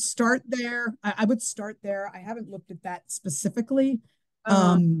 Go ahead. I would start there. I would start there. I haven't looked at that specifically,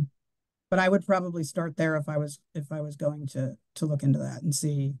 but I would probably start there if I was going to look into that and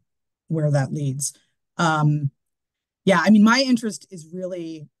see where that leads. Yeah, I mean, my interest is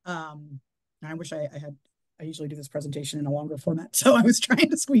really. I wish I had. I usually do this presentation in a longer format, so I was trying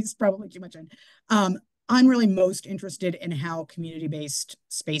to squeeze probably too much in. I'm really most interested in how community-based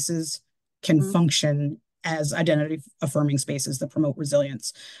spaces can function as identity-affirming spaces that promote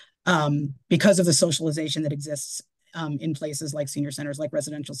resilience, because of the socialization that exists in places like senior centers, like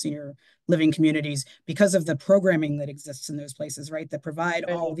residential senior living communities, because of the programming that exists in those places, right, that provide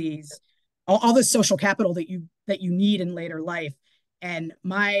all this social capital that you need in later life. And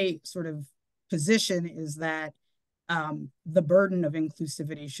my sort of position is that the burden of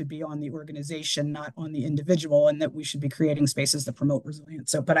inclusivity should be on the organization, not on the individual, and that we should be creating spaces that promote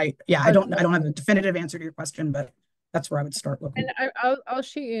resilience. So, but I don't have a definitive answer to your question, but that's where I would start looking. And I'll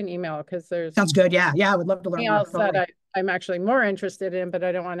shoot you an email because there's sounds good. Yeah, I would love to learn more. That I'm actually more interested in, but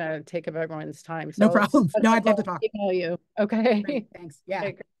I don't want to take up everyone's time. So no problem. No, I'd love to talk. Email you. Okay. Great, thanks. Yeah.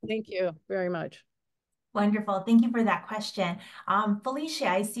 Okay, thank you very much. Wonderful. Thank you for that question. Felicia,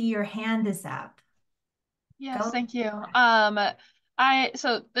 I see your hand is up. Yes, thank you.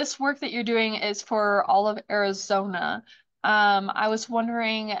 So this work that you're doing is for all of Arizona. I was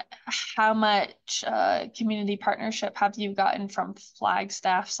wondering how much community partnership have you gotten from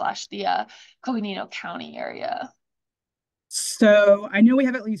Flagstaff / the Coconino County area? So I know we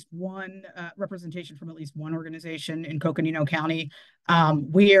have at least one representation from at least one organization in Coconino County.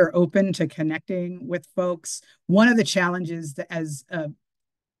 We are open to connecting with folks. One of the challenges that as a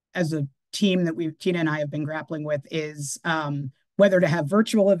team that Tina and I have been grappling with is whether to have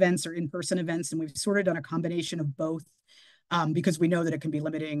virtual events or in-person events. And we've sort of done a combination of both because we know that it can be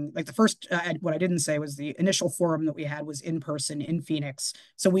limiting. Like the first, what I didn't say was the initial forum that we had was in person in Phoenix.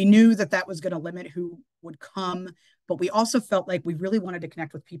 So we knew that that was going to limit who would come, but we also felt like we really wanted to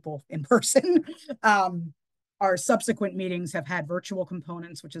connect with people in person. Our subsequent meetings have had virtual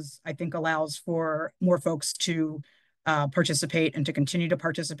components, which is, I think, allows for more folks to participate and to continue to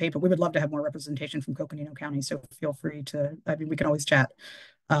participate. But we would love to have more representation from Coconino County. So feel free to, I mean, we can always chat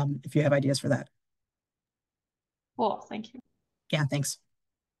if you have ideas for that. Cool, thank you. Yeah, thanks.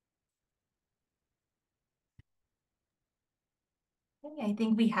 Okay, I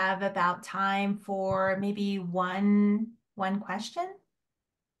think we have about time for maybe one question.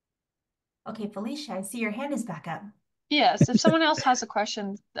 Okay, Felicia, I see your hand is back up. Yes, if someone else has a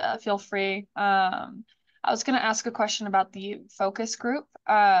question, feel free. I was going to ask a question about the focus group.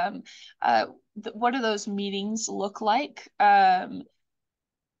 What do those meetings look like? Because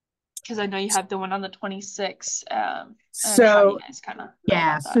I know you have the one on the 26th. And how do you guys kind of go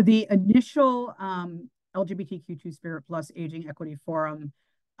about that? So the initial LGBTQ Two-Spirit Plus Aging Equity Forum,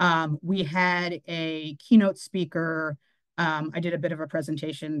 we had a keynote speaker. I did a bit of a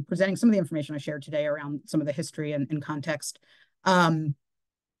presentation presenting some of the information I shared today around some of the history and context. And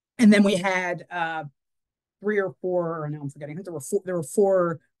then we had 3 or 4, or now I'm forgetting, I think there were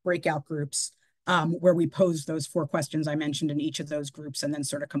 4 breakout groups where we posed those 4 questions I mentioned in each of those groups and then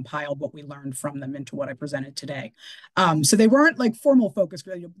sort of compiled what we learned from them into what I presented today. So they weren't like formal focus.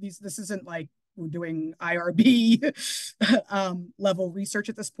 This isn't like we're doing IRB level research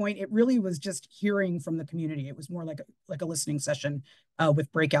at this point. It really was just hearing from the community. It was more like a listening session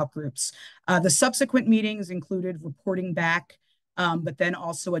with breakout groups. The subsequent meetings included reporting back, but then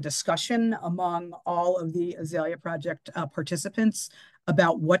also a discussion among all of the AZALEA Project participants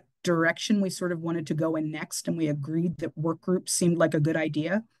about what direction we sort of wanted to go in next. And we agreed that work groups seemed like a good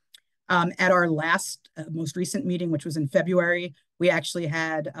idea. At our last, most recent meeting, which was in February, we actually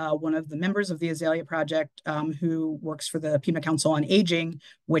had one of the members of the AZALEA Project who works for the Pima Council on Aging,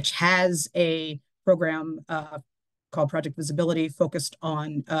 which has a program called Project Visibility focused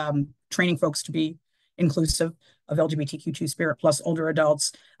on training folks to be inclusive of LGBTQ Two-Spirit plus older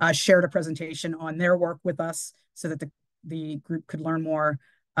adults, shared a presentation on their work with us so that the group could learn more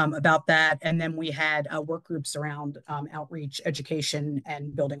about that. And then we had work groups around outreach, education,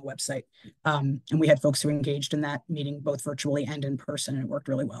 and building a website. And we had folks who engaged in that meeting, both virtually and in person, and it worked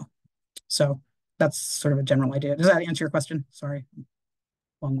really well. So that's sort of a general idea. Does that answer your question? Sorry,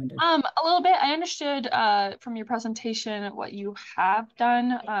 long-winded. A little bit. I understood from your presentation what you have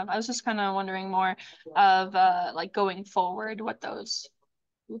done. I was just kind of wondering more of like going forward, what those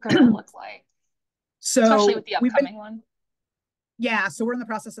are going to look like. So especially with the upcoming one. Yeah, so we're in the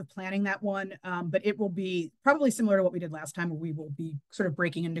process of planning that one, but it will be probably similar to what we did last time, where we will be sort of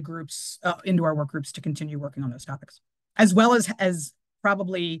breaking into groups, into our work groups to continue working on those topics, as well as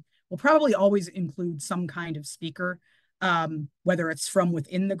we'll probably always include some kind of speaker, whether it's from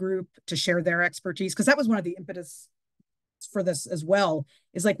within the group to share their expertise, because that was one of the impetus for this as well,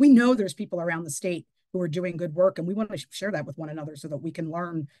 is like we know there's people around the state who are doing good work, and we want to share that with one another so that we can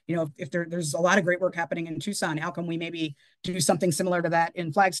learn, you know, if there's a lot of great work happening in Tucson, how can we maybe do something similar to that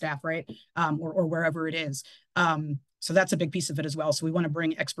in Flagstaff, right? Or wherever it is. So that's a big piece of it as well. So we want to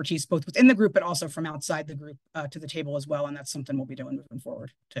bring expertise both within the group, but also from outside the group to the table as well. And that's something we'll be doing moving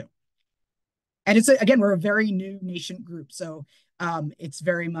forward too. And it's, again, we're a very new nascent group. So it's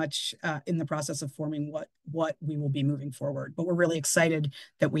very much in the process of forming what we will be moving forward. But we're really excited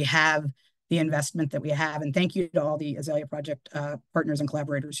that we have the investment that we have. And thank you to all the AZALEA Project partners and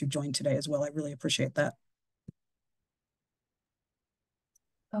collaborators who joined today as well. I really appreciate that.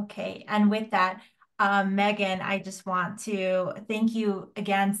 Okay, and with that, Megan, I just want to thank you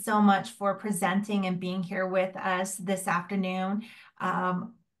again so much for presenting and being here with us this afternoon.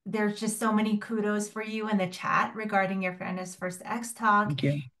 There's just so many kudos for you in the chat regarding your Fairness First X talk. Thank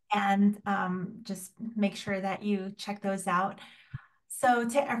you. And just make sure that you check those out. So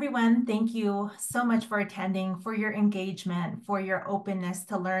to everyone, thank you so much for attending, for your engagement, for your openness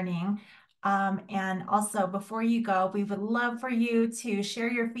to learning. And also, before you go, we would love for you to share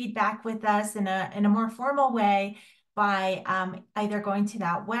your feedback with us in a more formal way by either going to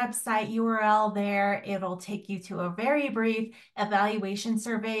that website URL there. It'll take you to a very brief evaluation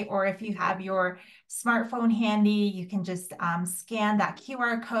survey, or if you have your smartphone handy, you can just scan that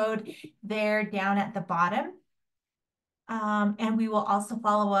QR code there down at the bottom. And we will also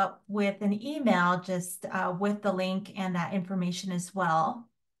follow up with an email just with the link and that information as well.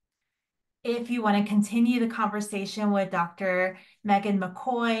 If you want to continue the conversation with Dr. Megan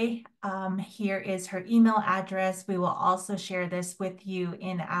McCoy, here is her email address. We will also share this with you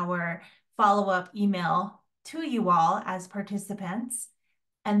in our follow-up email to you all as participants.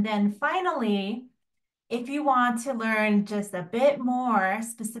 And then finally, if you want to learn just a bit more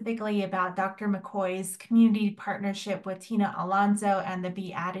specifically about Dr. McCoy's community partnership with Tina Alonso and the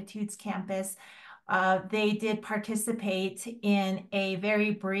Beatitudes campus, they did participate in a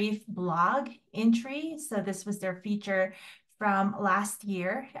very brief blog entry. So this was their feature from last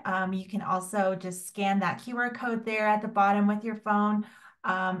year. You can also just scan that QR code there at the bottom with your phone,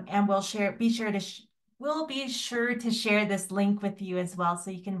 and we'll be sure to share this link with you as well,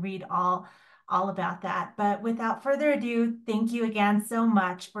 so you can read all about that. But without further ado, thank you again so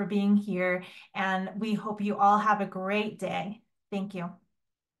much for being here, and we hope you all have a great day. Thank you.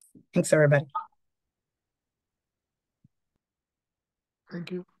 Thanks, everybody.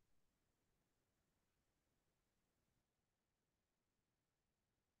 Thank you.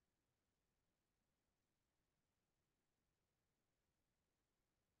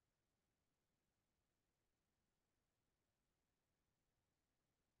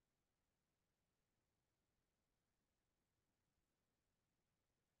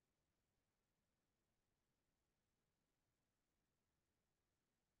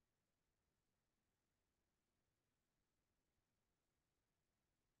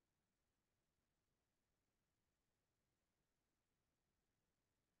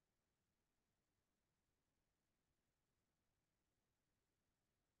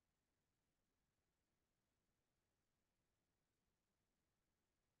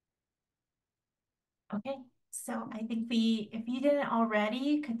 Okay, so I think if you didn't already,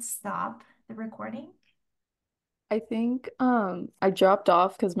 you could stop the recording. I think I dropped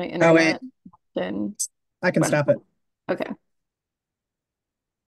off because my internet then I can stop it. Okay.